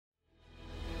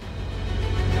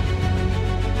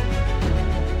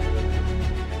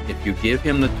If you give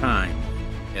him the time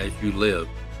as you live,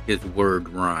 his word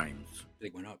rhymes.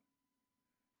 It went up.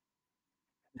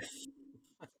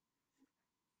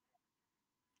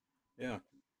 Yeah,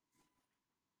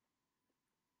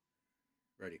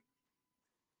 ready.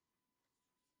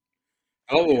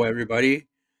 Hello, everybody.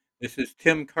 This is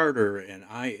Tim Carter, and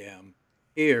I am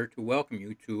here to welcome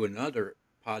you to another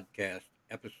podcast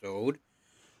episode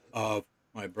of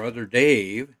my brother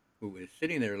Dave, who is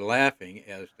sitting there laughing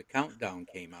as the countdown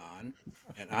came on.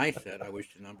 And I said, I wish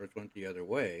the numbers went the other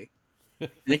way. And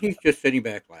he's just sitting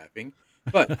back laughing.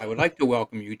 But I would like to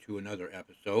welcome you to another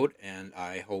episode, and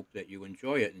I hope that you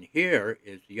enjoy it. And here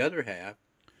is the other half,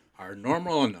 our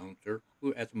normal announcer,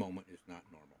 who at the moment is not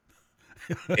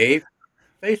normal. Dave,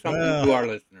 say something Well, to our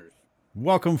listeners.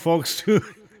 welcome, folks, to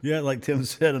like Tim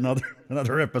said,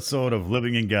 another episode of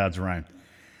Living in God's Rhyme.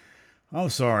 I'm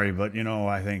sorry, but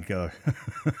I think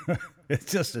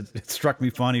it struck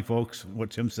me funny, folks, what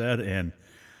Tim said, and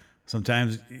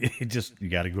sometimes it just you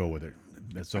got to go with it.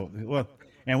 So well,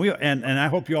 and I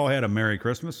hope you all had a Merry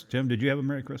Christmas. Tim, did you have a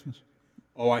Merry Christmas?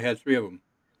 Oh, I had three of them.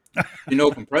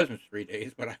 From President's 3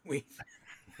 days, but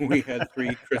we had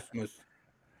three Christmas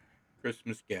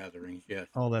gatherings. Yes.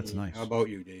 Oh, that's How nice. about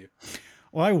you, Dave?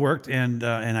 Well, I worked and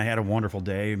I had a wonderful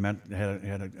day.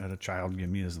 Had a child give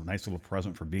me this nice little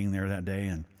present for being there that day,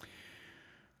 and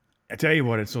I tell you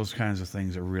what, it's those kinds of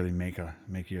things that really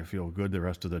make you feel good the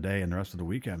rest of the day and the rest of the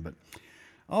weekend. But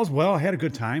all's well. I had a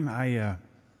good time. I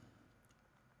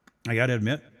got to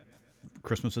admit,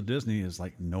 Christmas at Disney is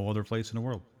like no other place in the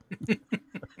world.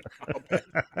 I'll bet.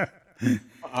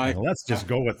 I, Let's I just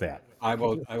go with that. I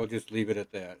will just leave it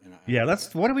at that. And Yeah,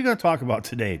 let's. What are we going to talk about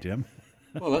today, Jim?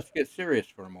 well, let's get serious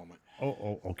for a moment.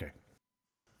 Okay.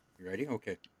 You ready?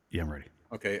 Okay. Yeah, I'm ready.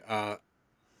 Okay.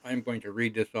 I'm going to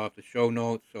read this off the show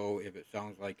notes, so if it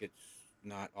sounds like it's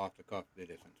not off the cuff, it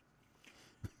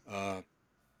isn't. Uh,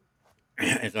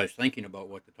 as I was thinking about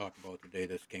what to talk about today,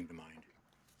 this came to mind.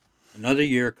 Another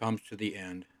year comes to the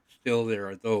end. Still, there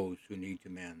are those who need to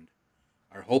mend.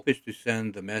 Our hope is to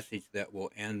send the message that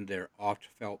will end their oft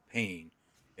felt pain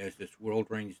as this world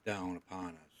rains down upon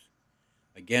us.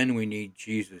 Again, we need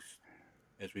Jesus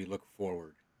as we look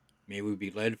forward. May we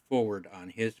be led forward on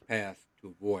his path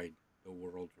to avoid the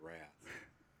world's wrath.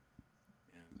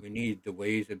 And we need the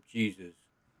ways of Jesus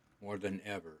more than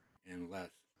ever and less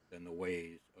than the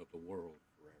ways of the world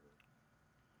forever.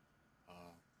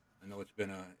 Uh, I know it's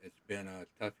been a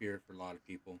tough year for a lot of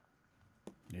people.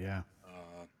 Yeah.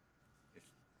 Uh, if,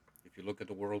 if you look at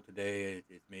the world today,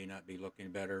 it may not be looking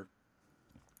better.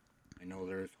 I know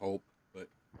there's hope, but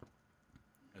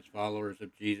as followers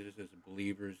of Jesus, as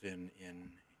believers in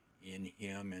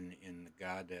Him and in the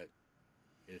God that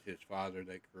is His Father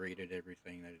that created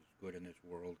everything that is good in this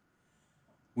world,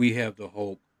 we have the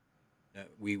hope that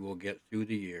we will get through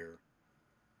the year.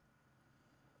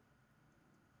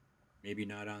 Maybe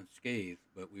not unscathed,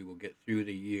 but we will get through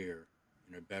the year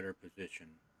in a better position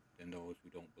than those who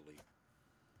don't believe.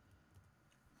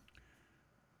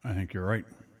 I think you're right,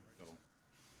 So,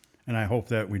 and I hope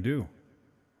that we do.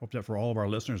 Hope that for all of our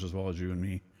listeners as well as you and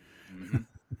me. hmm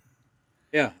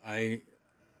yeah, I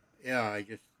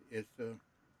just it's a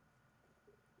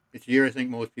year. I think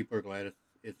most people are glad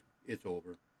it's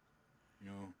over. You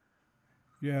know,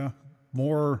 Yeah,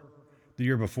 more the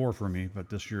year before for me, but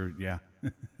this year, yeah,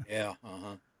 yeah, uh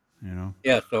huh, you know.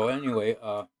 yeah. So anyway,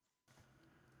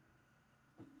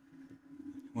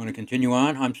 want to continue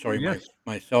on? I'm sorry, my Yes.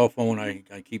 my cell phone. I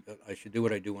keep. I should do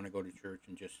what I do when I go to church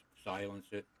and just silence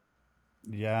it,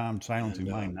 Yeah, I'm silencing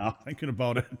and mine now, thinking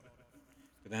about it.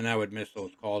 then I would miss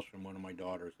those calls from one of my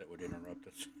daughters that would interrupt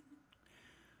us,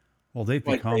 Well, they've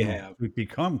like they become have. we've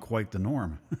become quite the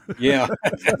norm. Yeah,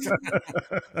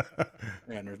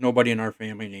 and there's nobody in our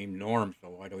family named Norm,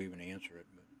 so I don't even answer it.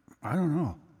 But I don't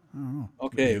know. I don't know.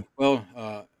 okay, well,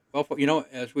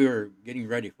 as we were getting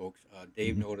ready, folks,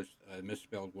 Dave Hmm. noticed a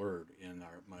misspelled word in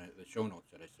the show notes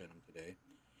that I sent him today,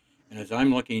 and as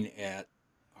I'm looking at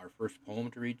our first poem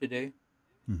to read today,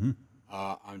 Hmm.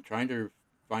 I'm trying to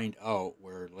find out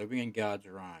where "Living in God's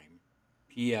Rhyme"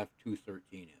 PF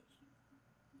 213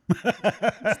 is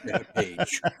instead of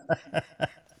page.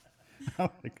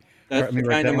 All right, let me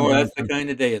write that one down. That's the kind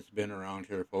of day it's been around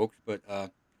here, folks. But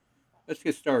let's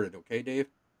get started, okay, Dave?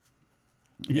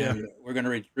 Yeah. And we're going to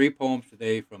read three poems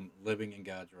today from Living in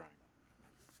God's Rhyme.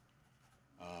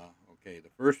 Okay, the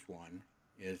first one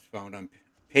is found on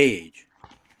page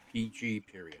PG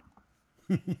period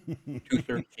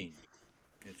 213.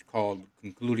 It's called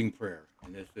Concluding Prayer,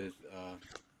 and this is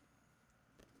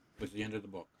was the end of the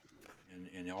book. And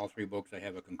in all three books, I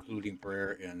have a concluding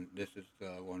prayer, and this is the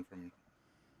one from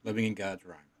Living in God's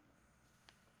Rhyme.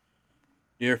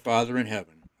 Dear Father in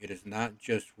heaven, it is not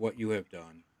just what you have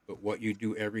done, but what you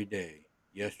do every day,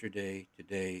 yesterday,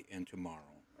 today, and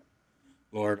tomorrow.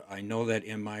 Lord, I know that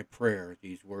in my prayer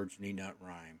these words need not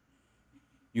rhyme.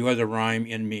 You are the rhyme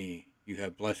in me. You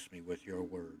have blessed me with your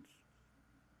words.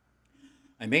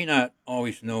 I may not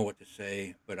always know what to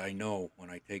say, but I know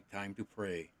when I take time to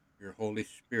pray, your Holy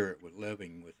Spirit with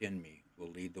living within me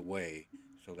will lead the way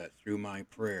so that through my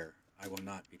prayer I will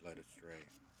not be led astray.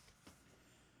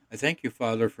 I thank you,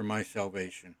 Father, for my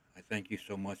salvation. I thank you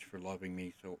so much for loving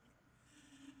me.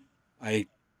 I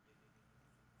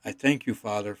I thank you,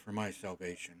 Father, for my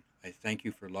salvation. I thank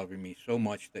you for loving me so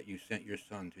much that you sent your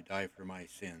Son to die for my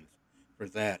sins. For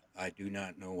that I do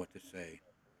not know what to say.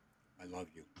 I love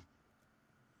you.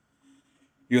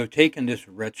 You have taken this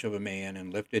wretch of a man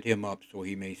and lifted him up so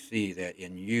he may see that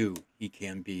in you he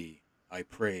can be. I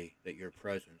pray that your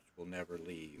presence will never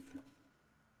leave.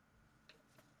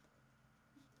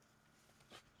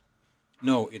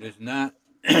 No, it is not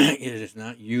it is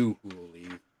not you who will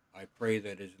leave. I pray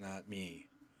that it is not me.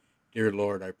 Dear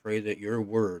Lord, I pray that your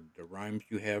word, the rhymes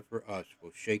you have for us,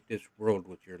 will shake this world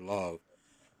with your love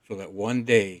so that one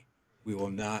day we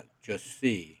will not just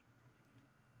see,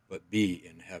 but be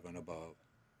in heaven above.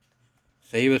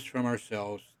 Save us from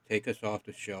ourselves, take us off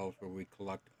the shelves where we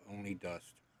collect only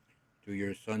dust. Through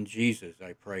your Son Jesus,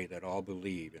 I pray that all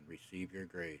believe and receive your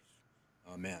grace.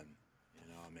 Amen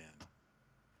and amen.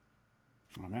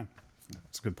 Oh man,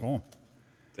 that's a good poem.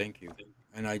 Thank you.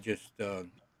 And I just, that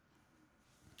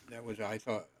was, I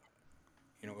thought,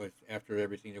 it was after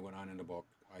everything that went on in the book,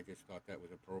 I just thought that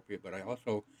was appropriate. But I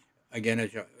also, again,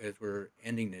 as we're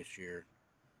ending this year,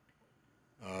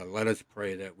 let us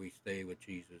pray that we stay with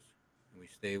Jesus and we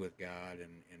stay with God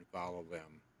and follow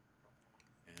them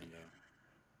and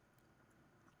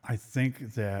I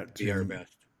think that be our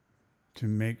best. to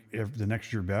make the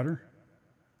next year better,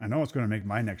 I know it's going to make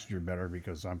my next year better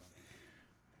because I'm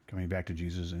coming back to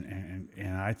Jesus, and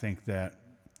I think that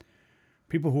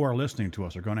people who are listening to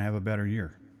us are going to have a better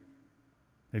year.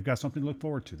 They've got something to look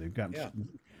forward to. Yeah.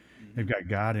 They've Hmm. got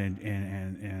God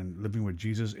and living with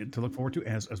Jesus to look forward to,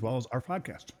 as well as our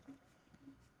podcast.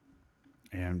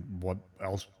 And what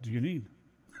else do you need?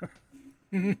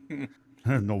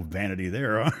 No vanity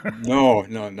there, huh? No,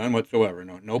 no, none whatsoever.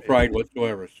 No, no pride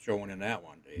whatsoever showing in that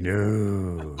one, Dave.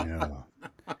 No, no,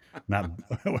 not.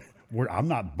 I'm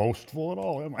not boastful at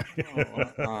all, am I?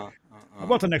 Oh, How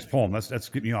about uh. the next poem? Let's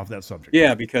get me off that subject.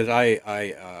 Yeah, because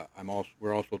I'm also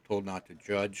we're also told not to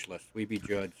judge lest we be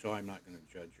judged. So I'm not going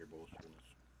to judge your boastfulness.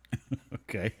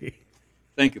 Okay.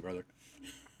 Thank you, brother.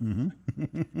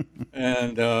 Mm-hmm.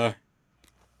 And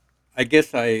I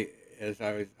guess I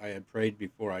had prayed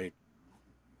before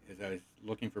as I was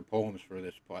looking for poems for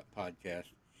this podcast,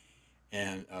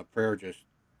 and prayer just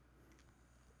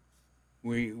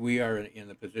we are in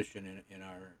the position in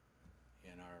our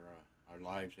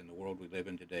lives in the world we live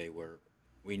in today where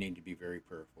we need to be very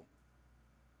prayerful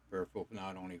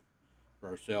not only for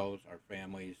ourselves, our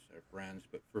families, our friends,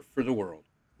 but for the world.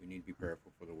 We need to be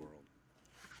prayerful for the world.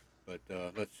 But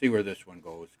let's see where this one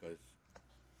goes because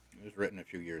it was written a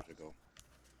few years ago.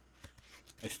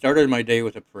 I started my day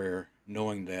with a prayer,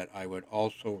 knowing that I would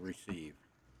also receive.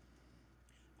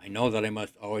 I know that I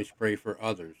must always pray for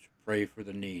others, pray for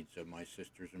the needs of my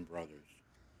sisters and brothers.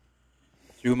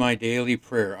 Through my daily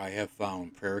prayer, I have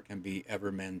found prayer can be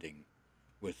ever mending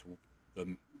with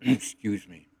the, excuse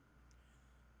me,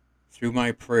 through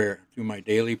my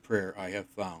daily prayer, I have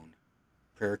found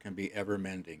prayer can be ever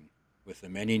mending. With the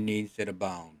many needs that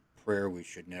abound, prayer we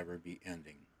should never be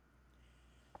ending.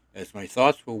 As my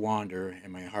thoughts will wander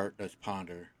and my heart does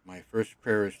ponder, my first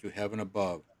prayer is to heaven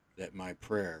above, that my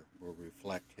prayer will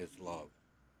reflect his love.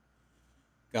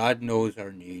 God knows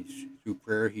our needs. Through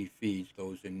prayer he feeds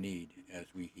those in need as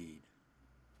we heed.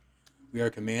 We are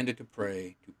commanded to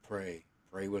pray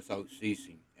without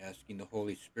ceasing, asking the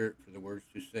Holy Spirit for the words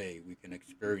to say we can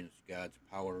experience God's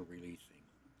power releasing.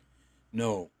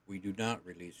 No, we do not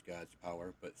release God's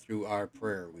power, but through our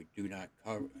prayer we do not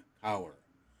cower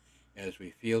as we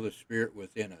feel the Spirit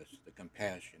within us, the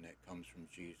compassion that comes from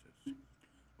Jesus.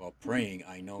 While praying,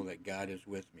 I know that God is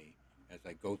with me as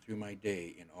I go through my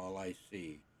day in all I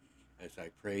see. As I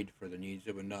prayed for the needs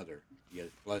of another, he has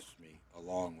blessed me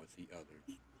along with the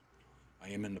others. I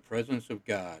am in the presence of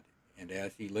God, and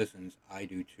as he listens, I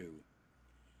do too.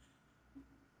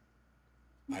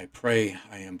 I pray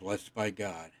I am blessed by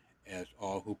God, as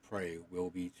all who pray will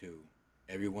be too.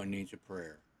 Everyone needs a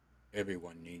prayer.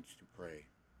 Everyone needs to pray.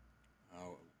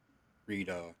 I'll read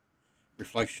a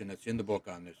reflection that's in the book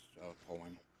on this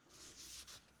poem.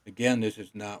 Again, this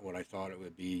is not what I thought it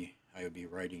would be. I would be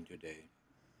writing today.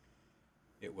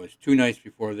 It was 2 nights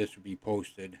before this would be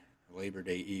posted, Labor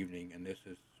Day evening, and this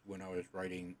is when I was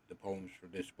writing the poems for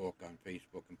this book on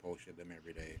Facebook and posted them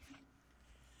every day.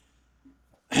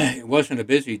 It wasn't a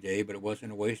busy day, but it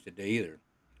wasn't a wasted day either.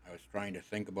 I was trying to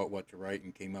think about what to write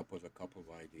and came up with a couple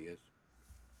of ideas.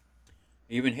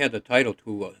 I even had the title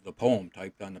to the poem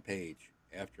typed on the page.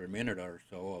 After a minute or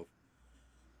so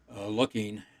of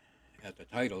looking at the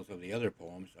titles of the other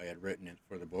poems I had written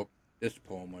for the book, this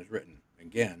poem was written.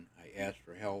 Again, I asked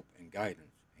for help and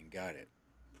guidance and got it.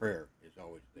 Prayer is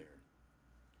always there.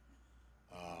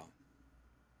 Uh,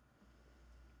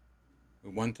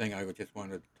 One thing I would just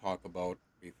want to talk about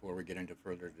before we get into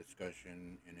further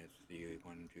discussion, and it's the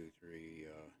one, two, three,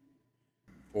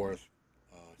 fourth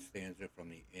stanza from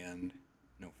the end.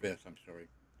 No, fifth. I'm sorry.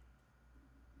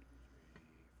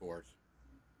 Fourth.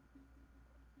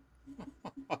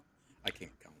 I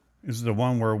can't count. This is the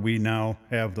one where we now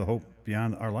have the hope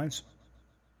beyond our lives.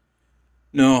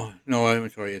 No, no, I'm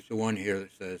sorry. It's the one here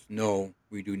that says, "No,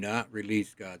 we do not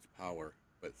release God's power,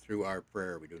 but through our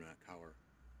prayer we do not cower."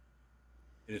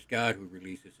 It is God who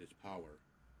releases His power.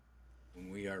 When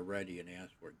we are ready and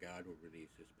ask for it, God will release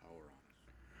His power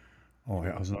Oh,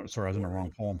 yeah, sorry, I was in the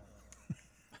wrong poem.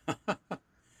 on us.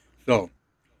 So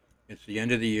it's the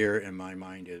end of the year, and my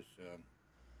mind is,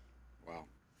 wow,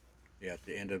 yeah, it's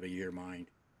the end of a year mind,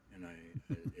 and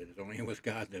it is only with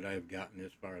God that I have gotten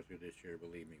this far through this year.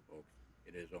 Believe me, folks,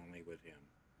 it is only with Him.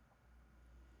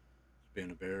 It's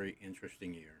been a very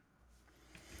interesting year.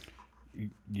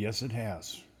 Yes, it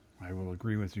has. I will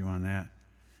agree with you on that.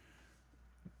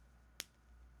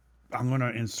 I'm going to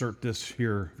insert this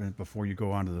here before you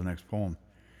go on to the next poem.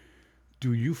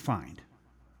 Do you find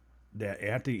that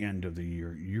at the end of the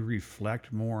year, you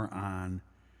reflect more on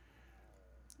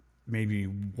maybe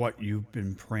what you've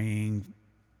been praying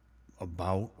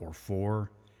about or for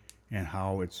and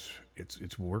how it's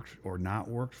worked or not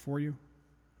worked for you?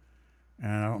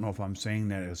 And I don't know if I'm saying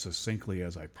that as succinctly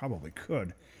as I probably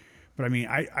could, but I mean,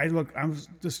 I look, I was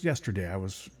just yesterday,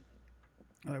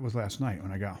 that was last night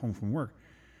when I got home from work.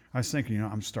 I was thinking,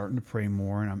 I'm starting to pray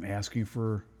more and I'm asking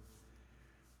for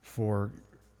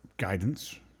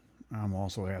guidance. I'm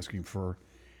also asking for,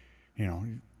 you know,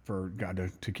 for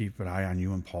God to keep an eye on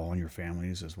you and Paul and your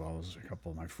families, as well as a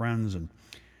couple of my friends. And,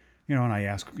 and I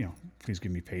ask, please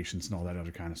give me patience and all that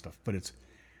other kind of stuff. But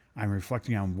I'm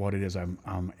reflecting on what it is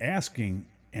I'm asking,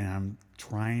 and I'm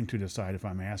trying to decide if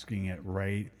I'm asking it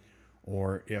right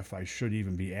or if I should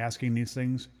even be asking these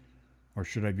things or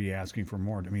should I be asking for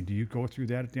more. I mean, do you go through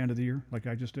that at the end of the year like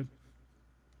I just did?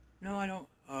 No, I don't.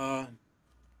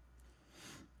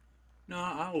 No,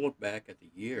 I'll look back at the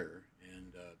year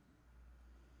and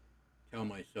tell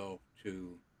myself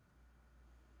to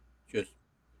just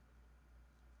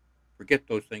forget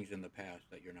those things in the past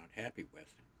that you're not happy with,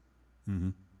 Mm-hmm.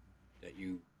 that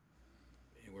you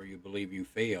where you believe you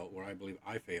failed, where I believe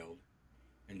I failed,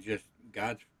 and just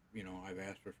God's. I've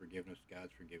asked for forgiveness.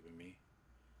 God's forgiven me.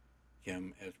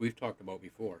 Kim, as we've talked about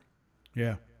before,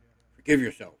 Yeah. forgive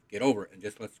yourself, get over it, and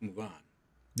just let's move on.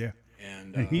 Yeah.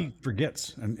 And And he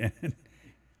forgets.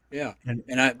 yeah, And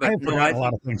and I, I but have no, I forgotten a lot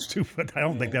think of things too, but I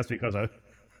don't think yeah, that's because of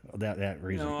that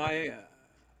reason. I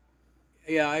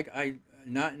yeah, I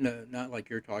not in a, not like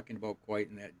you're talking about quite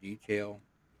in that detail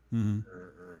Mm-hmm.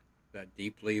 or that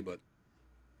deeply, but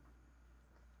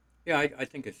yeah, I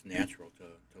think it's natural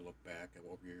to look back at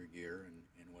over your year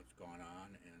and what's gone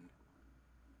on, and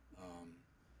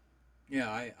yeah,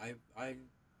 I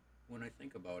when I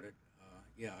think about it,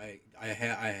 yeah,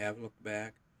 I have looked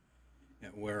back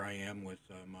at where I am with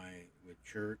with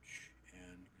church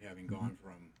and having Mm-hmm. gone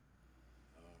from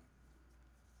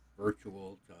uh,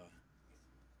 virtual to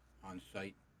on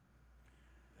site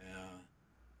uh,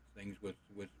 things with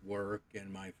work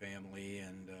and my family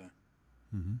and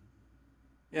Mm-hmm.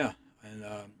 yeah, and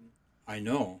I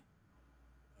know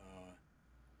uh,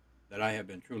 that I have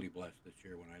been truly blessed this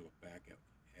year when I look back at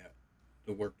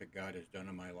the work that God has done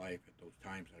in my life at those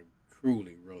times I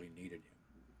truly really needed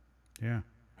Him. Yeah.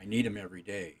 I need Him every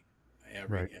day,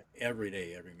 every Right. every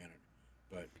day, every minute.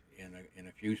 But in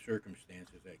a few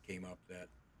circumstances that came up that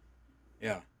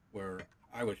yeah, where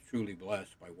I was truly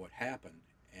blessed by what happened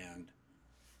and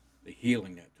the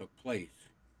healing that took place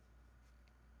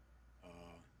uh,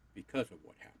 because of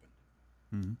what happened.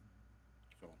 Mm-hmm.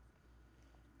 So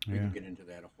we Yeah. can get into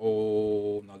that a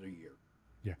whole another year.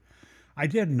 Yeah. I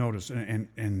did notice,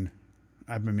 and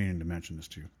I've been meaning to mention this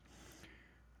to you.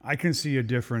 I can see a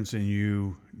difference in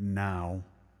you now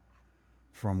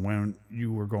from when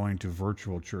you were going to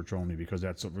virtual church only because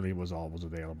that's what really was all was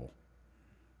available,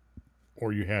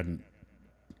 or you hadn't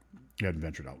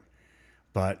ventured out.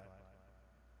 But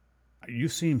you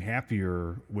seem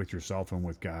happier with yourself and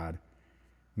with God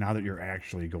now that you're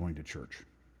actually going to church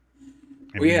and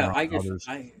Well, being yeah, around others.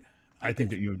 I I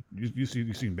think get that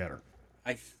you seem better.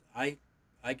 I, s- I-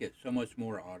 I get so much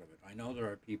more out of it. I know there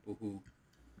are people who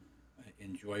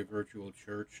enjoy virtual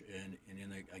church, and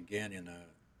again in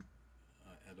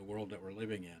the world that we're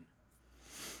living in,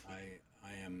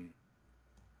 I am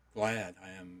glad I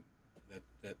am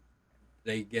that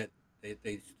they get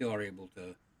they still are able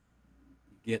to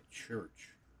get church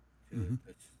Hmm.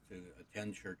 to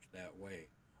attend church that way.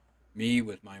 Me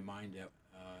with my mind that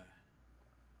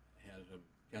has a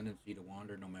tendency to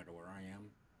wander no matter where I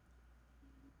am.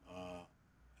 Uh,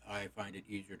 I find it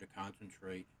easier to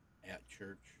concentrate at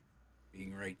church,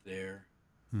 being right there.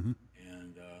 Hmm.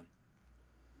 And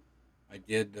I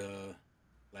did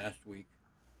last week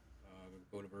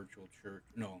go to virtual church.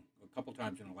 No, a couple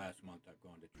times in the last month I've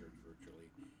gone to church virtually,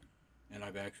 and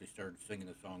I've actually started singing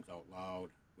the songs out loud,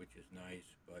 which is nice.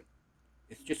 But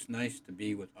it's just nice to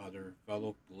be with other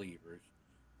fellow believers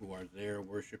who are there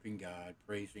worshiping God,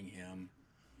 praising Him,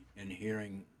 and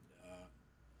hearing.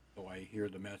 So I hear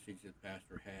the message that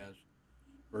Pastor has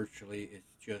virtually.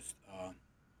 It's just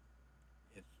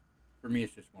it's for me.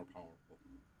 It's just more powerful.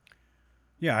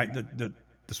 Yeah, the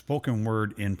spoken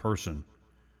word in person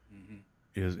Hmm.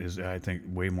 is I think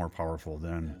way more powerful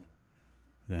Yeah,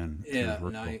 than through yeah, and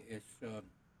virtual.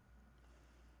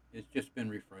 it's just been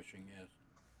refreshing. Yes,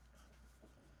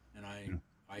 and Yeah.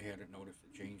 I hadn't noticed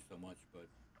it change so much, but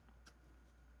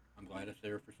I'm glad it's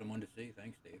there for someone to see.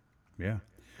 Thanks, Dave. Yeah.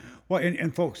 Well,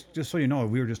 and folks, just so you know,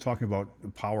 we were just talking about the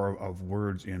power of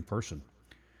words in person.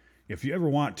 If you ever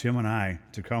want Tim and I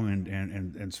to come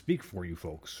and speak for you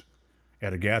folks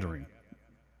at a gathering,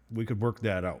 we could work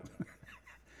that out.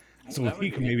 Oh, So that would he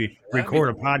be can maybe interesting. That'd be record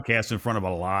a cool. podcast in front of a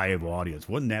live audience.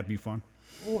 Wouldn't that be fun?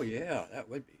 Oh yeah, that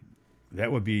would be.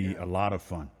 That would be Yeah, a lot of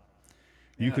fun.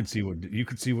 yeah. You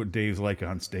could see what Dave's like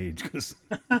on stage because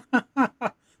I've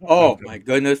Oh my done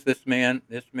goodness, this man,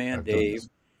 I've done Dave. this.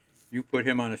 You put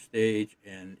him on a stage,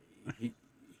 and he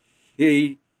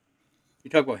he. You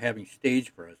talk about having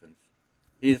stage presence.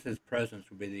 His presence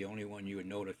would be the only one you would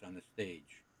notice on the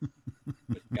stage,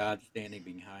 with God standing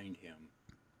behind him,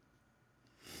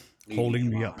 leading Holding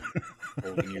him me up. on,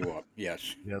 holding you up.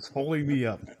 Yes. Yes, holding me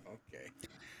up. Okay.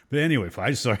 But anyway,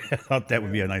 I just I thought that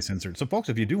would be Yeah. a nice insert. So, folks,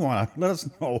 if you do want to let us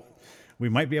know, we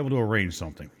might be able to arrange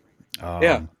something.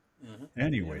 Yeah. Um, You never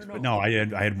anyways, but know. no, I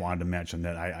had wanted to mention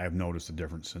that I've noticed a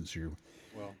difference since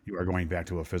Well, you are going back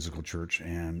to a physical church,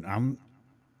 and I'm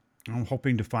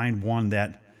hoping to find one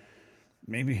that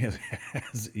maybe has if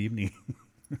there's evening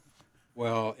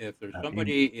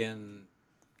somebody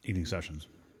eating sessions.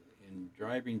 in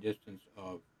driving distance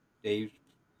of Dave's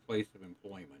place of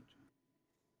employment,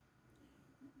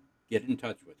 get in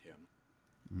touch with him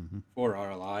Hmm. for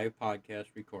our live podcast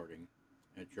recording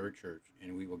at your church,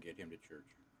 and we will get him to church.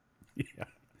 Yeah,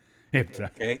 yeah,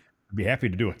 Okay. I'd be happy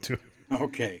to do it too.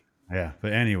 Okay. Yeah,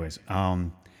 but anyways,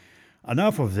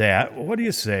 enough of that. What do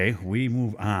you say we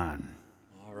move on?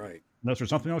 All right. Unless there's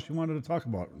something else you wanted to talk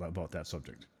about that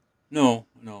subject. No,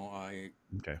 no. I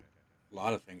Okay. A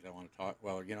lot of things I want to talk.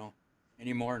 Well,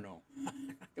 anymore. No, I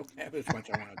don't have as much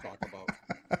I want to talk about.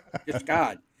 Just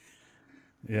God.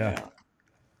 Yeah.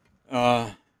 Yeah.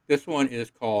 Uh, this one is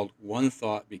called "One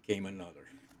Thought Became Another,"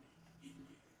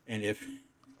 and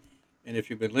if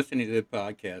you've been listening to the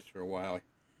podcast for a while,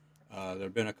 there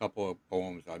have been a couple of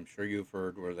poems I'm sure you've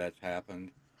heard where that's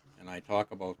happened, and I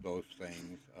talk about those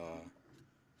things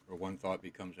where one thought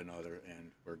becomes another,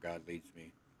 and where God leads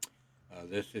me.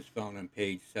 This is found on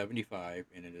page 75,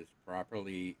 and it is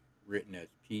properly written as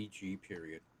PG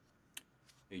period,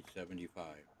 page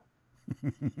 75.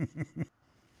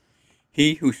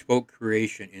 He who spoke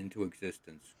creation into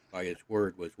existence by his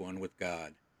word was one with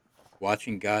God.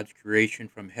 Watching God's creation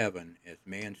from heaven as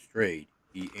man strayed,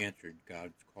 he answered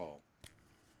God's call.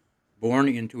 Born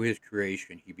into his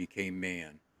creation, he became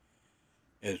man.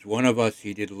 As one of us,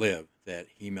 he did live, that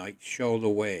he might show the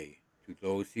way to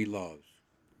those he loves.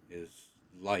 His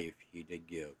life he did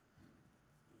give.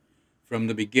 From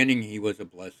the beginning, he was a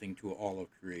blessing to all of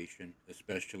creation,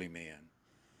 especially man.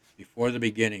 Before the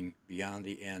beginning, beyond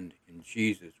the end, in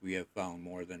Jesus, we have found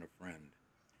more than a friend.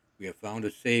 We have found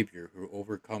a Savior who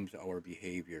overcomes our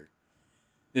behavior.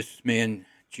 This man,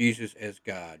 Jesus as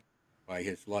God, by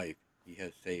his life, he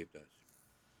has saved us.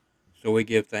 So we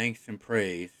give thanks and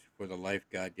praise for the life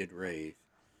God did raise,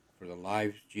 for the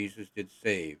lives Jesus did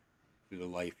save through the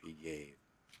life he gave.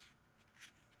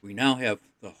 We now have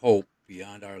the hope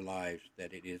beyond our lives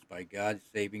that it is by God's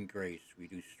saving grace we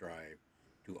do strive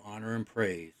to honor and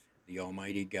praise the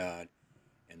Almighty God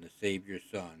and the Savior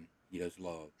Son he does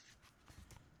love.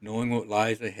 knowing what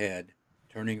lies ahead,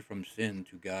 turning from sin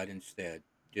to God instead,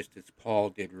 just as Paul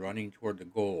did running toward the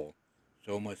goal,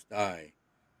 so must I,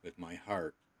 with my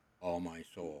heart, all my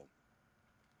soul.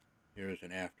 Here is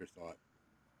an afterthought.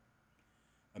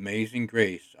 Amazing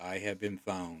grace, I have been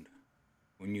found.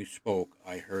 When you spoke,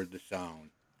 I heard the sound.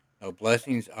 Now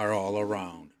blessings are all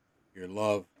around. Your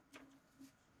love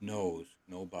knows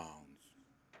no bounds.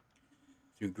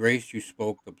 Through grace you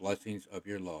spoke the blessings of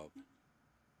your love.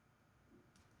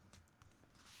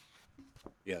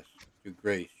 Yes, through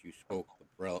grace you spoke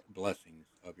the blessings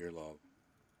of your love.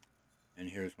 And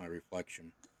here's my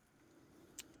reflection.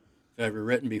 So I've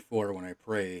written before when I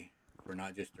pray for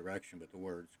not just direction but the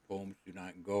words, poems do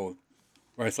not go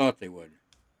where I thought they would.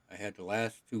 I had the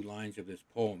last two lines of this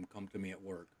poem come to me at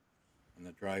work. On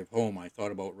the drive home, I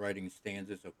thought about writing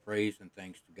stanzas of praise and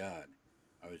thanks to God.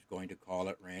 I was going to call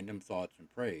it Random Thoughts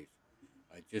and Praise.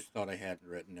 I just thought I hadn't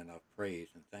written enough praise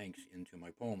and thanks into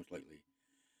my poems lately.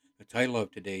 The title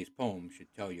of today's poem should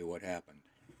tell you what happened.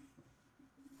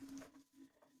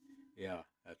 Yeah,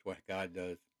 that's what God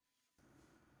does.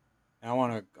 And I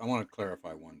want to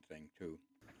clarify one thing too.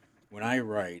 When I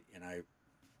write, and I've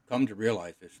come to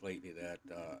realize this lately, that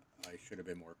I should have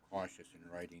been more cautious in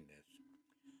writing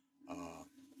this.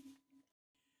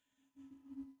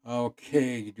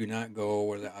 Okay, you do not go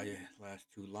where the last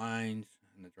two lines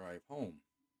in the drive home.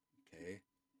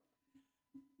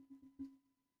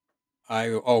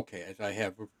 Okay, as I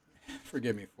have.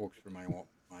 Forgive me, folks, for my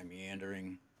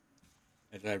meandering.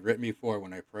 As I've written before,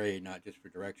 when I pray, not just for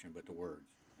direction, but the words.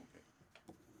 Okay,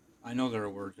 I know there are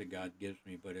words that God gives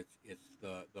me, but it's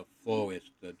the flow,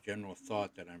 it's the general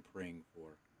thought that I'm praying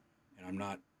for, and I'm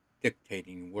not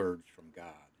dictating words from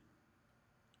God.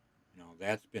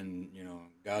 That's been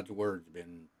God's word's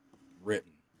been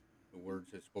written, the words,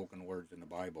 the spoken words in the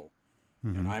Bible,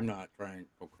 and Mm-hmm. I'm not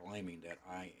proclaiming that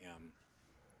I am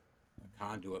a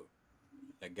conduit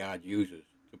that God uses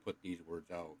to put these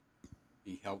words out.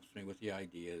 He helps me with the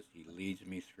ideas. He leads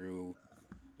me through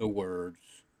the words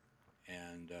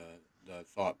and the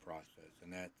thought process.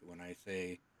 And that when I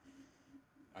say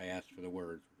I ask for the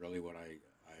words, really what I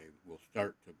will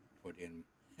start to put in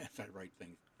as I write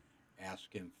things,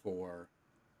 ask Him for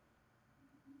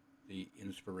the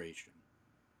inspiration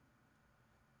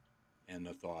and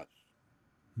the thoughts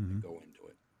Mm-hmm. that go into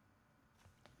it.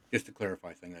 Just to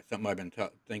clarify things, that's something I've been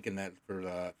thinking that for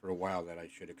a while that I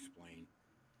should explain.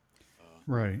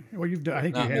 Right. Well, So I it's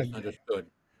think you not have. misunderstood.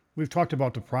 We've talked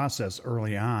about the process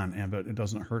early on, and but it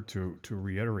doesn't hurt to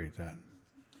reiterate that.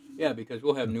 Yeah, because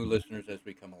we'll have new listeners as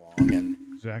we come along, and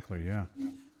Exactly. Yeah.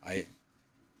 I,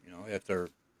 if they're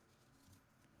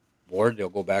bored, they'll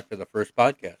go back to the first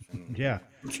podcast. And Yeah.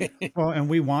 Well, and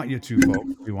we want you to, folks.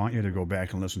 We want you to go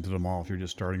back and listen to them all if you're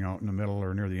just starting out in the middle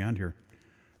or near the end here.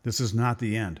 This is not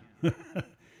the end.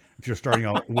 If you're starting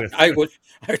out with, I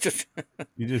just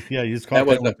you just caught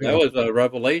that one that too. was a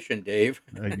revelation, Dave.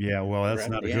 Yeah, well, We're that's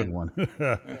at not a the good end. one,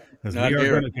 because we Not are going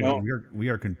here. to No. we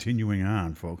are continuing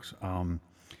on, folks.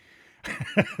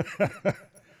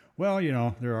 Well,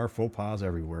 there are faux pas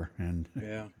everywhere, and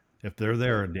Yeah. if they're It's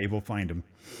there, Dave will find them.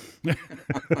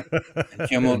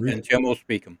 and Jim will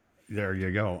speak them. There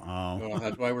you go. Well,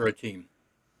 that's why we're a team.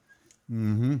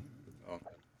 Mm-hmm.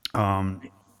 So,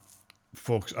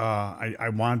 Folks, I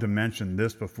wanted to mention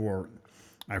this before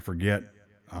I forget.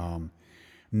 Um,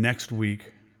 Next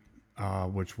week,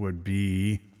 which would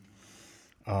be,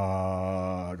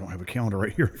 I don't have a calendar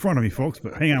right here in front of me, folks,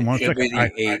 but hang on it one should second. be the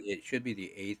eighth. It should be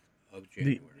the 8th of The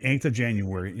January. 8th of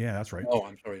January. Yeah, that's right. Oh,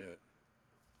 I'm sorry.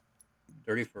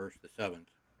 The 31st, the 7th.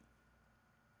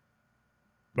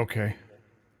 Okay.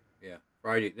 Yeah,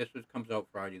 Friday. Comes out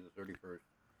Friday the 31st.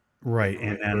 The Right.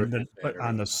 And 31st is but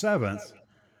on Saturday. the 7th,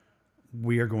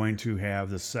 we are going to have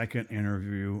the second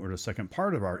interview or the second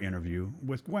part of our interview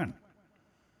with Gwen.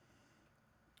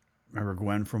 Remember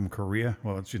Gwen from Korea?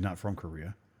 Well, she's not from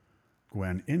Korea.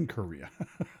 Gwen in Korea.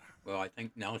 Well, I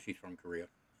think now she's from Korea.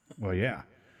 Well, yeah.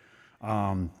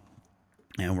 And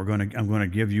I'm going to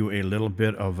give you a little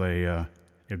bit of a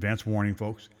advance warning,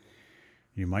 folks.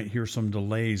 You might hear some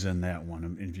delays in that one.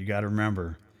 And if you got to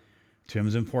remember,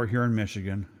 Tim's in Port Huron,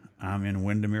 Michigan. I'm in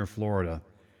Windermere, Florida,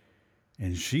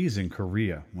 and she's in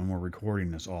Korea when we're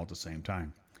recording this all at the same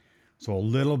time. So a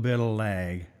little bit of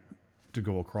lag to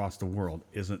go across the world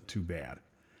isn't too bad,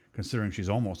 considering she's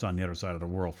almost on the other side of the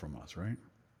world from us, right?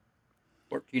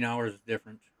 14 hours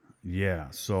difference. Yeah. Yeah.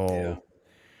 So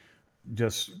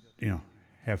just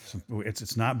have some.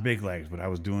 It's not big legs, but I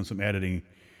was doing some editing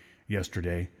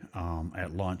yesterday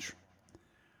at lunch,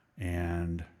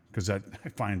 and because I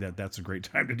find that that's a great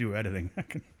time to do editing. I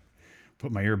can,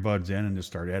 put my earbuds in and just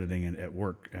start editing it at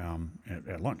work,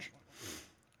 at lunch.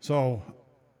 So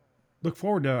look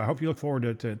forward to. I hope you look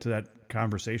forward to that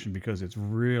conversation because it's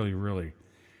really, really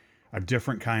a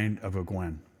different kind of a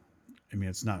Gwen. I mean,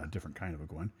 it's not a different kind of a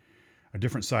Gwen, a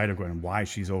different side of Gwen, and why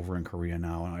she's over in Korea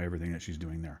now and everything that she's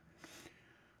doing there.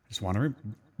 Just want to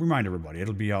remind everybody,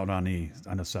 it'll be out on the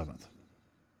 7th.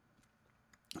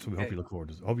 So we hope Okay. you look forward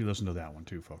to. Hope you listen to that one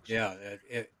too, folks. Yeah.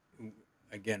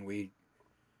 Again,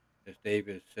 as Dave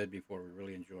has said before, we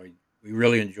really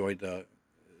enjoyed the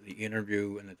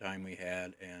interview and the time we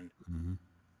had, and Hmm.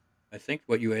 I think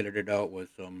what you edited out was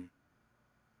some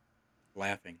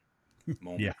laughing Yeah,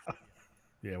 moments.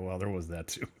 yeah. Well, there was that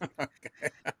too. Okay.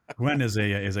 Gwen is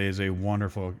a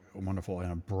wonderful, wonderful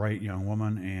and a bright young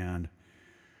woman, and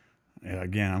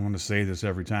again, I'm going to say this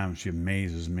every time. She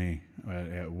amazes me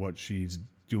at what she's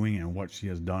doing and what she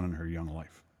has done in her young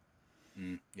life.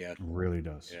 Yes. Really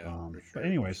does. Yeah, for But sure.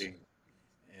 anyways,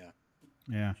 Yeah,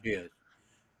 yeah, she is.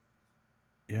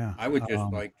 yeah. I would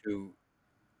just like to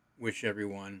wish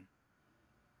everyone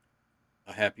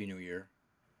a happy new year,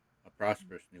 a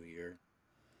prosperous new year,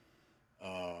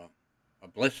 uh, a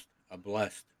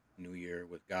blessed new year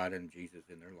with God and Jesus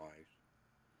in their lives.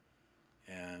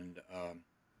 And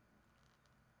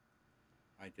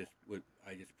I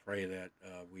just pray that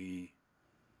we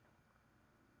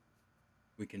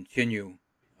continue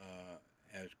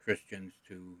as Christians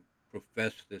to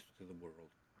profess this to the world.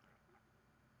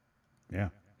 Yeah.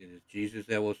 It is Jesus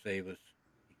that will save us.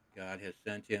 God has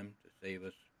sent him to save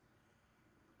us,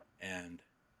 and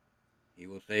he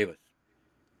will save us.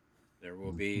 There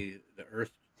will be the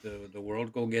earth, the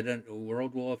world will get in, the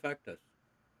world will affect us,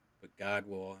 but God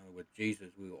will, with Jesus,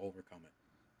 we will overcome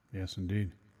it. Yes,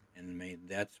 indeed. And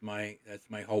that's my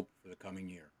hope for the coming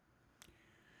year.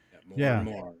 That more and Yeah.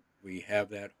 more we have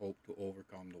that hope to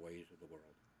overcome the ways of the world.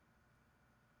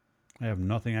 I have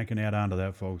nothing I can add on to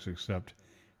that, folks, except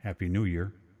Happy New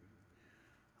Year.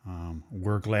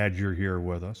 We're glad you're here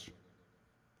with us,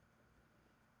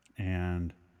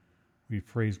 and we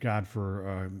praise God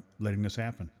for letting this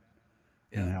happen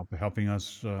and Yeah. helping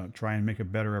us try and make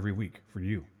it better every week for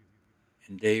you.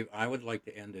 And Dave, I would like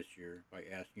to end this year by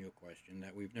asking you a question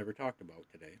that we've never talked about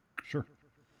today. Sure.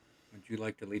 Would you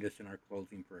like to lead us in our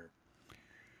closing prayer?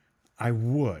 I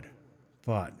would,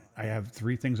 but I have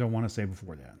three things I want to say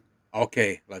before that.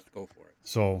 Okay, let's go for it.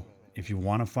 So, if you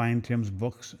want to find Tim's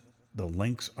books, the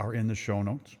links are in the show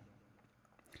notes.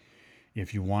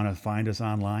 If you want to find us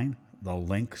online, the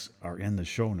links are in the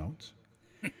show notes.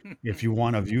 If you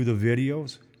want to view the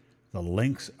videos, the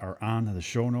links are on the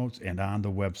show notes and on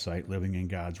the website,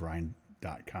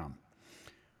 livingingodsrind.com.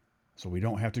 So we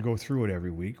don't have to go through it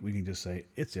every week. We can just say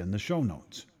it's in the show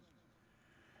notes.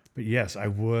 But yes, I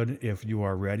would if you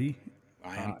are ready.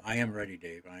 I am ready,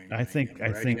 Dave. I, I I think am I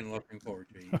ready think and looking forward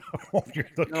to you. oh, you're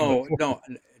looking No, for no,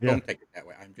 yeah. don't take it that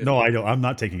way. No, I don't. I'm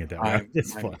not taking it that way. I'm,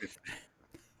 It's I'm fun, just,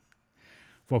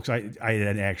 folks. I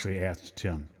had actually asked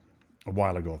Tim a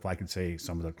while ago if I could say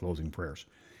some of the closing prayers,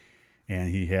 and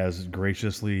he has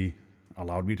graciously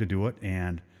allowed me to do it.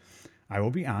 And I will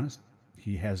be honest,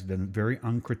 he has been very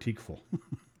uncritiqueful.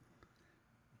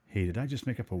 Hey, did I just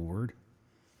make up a word?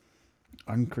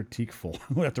 Uncritiqueful.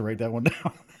 We'll have to write that one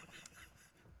down.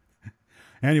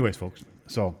 Anyways, folks,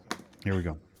 so here we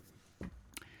go.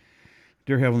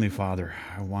 Dear Heavenly Father,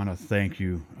 I want to thank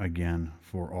you again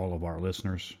for all of our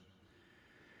listeners.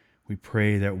 We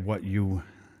pray that what you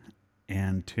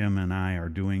and Tim and I are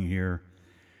doing here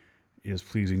is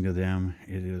pleasing to them.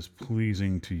 It is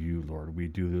pleasing to you, Lord. We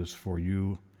do this for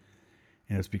you,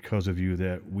 and it's because of you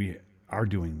that we are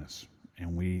doing this.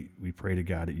 And we pray to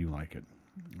God that you like it.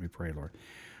 We pray, Lord.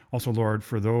 Also, Lord,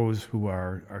 for those who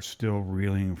are still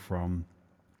reeling from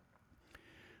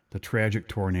the tragic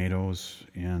tornadoes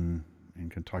in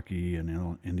Kentucky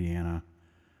and Indiana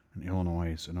and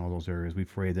Illinois and all those areas, we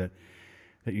pray that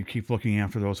you keep looking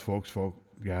after those folks.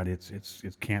 God, it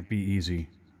can't be easy,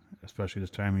 especially this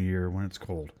time of year when it's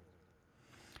cold.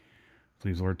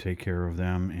 Please, Lord, take care of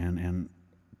them and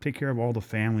take care of all the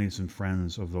families and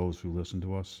friends of those who listen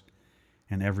to us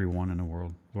and everyone in the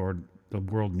world. Lord, the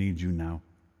world needs you now.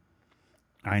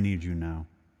 I need you now.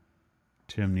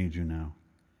 Tim needs you now.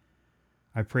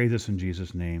 I pray this in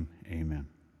Jesus' name. Amen.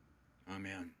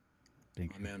 amen.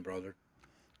 Thank you. Amen, brother.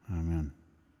 Amen.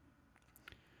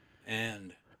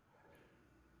 And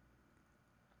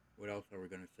what else are we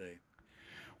going to say?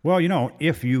 Well,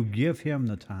 if you give him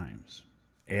the times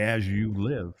as you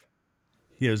live,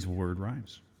 his word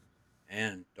rhymes.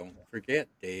 And don't forget,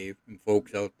 Dave and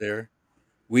folks out there,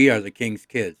 we are the King's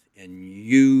kids, and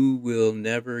you will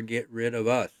never get rid of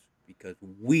us because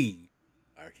we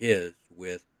are his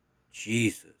with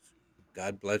Jesus.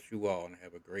 God bless you all and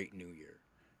have a great new year.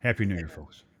 Happy New Year,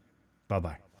 folks. Bye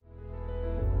bye.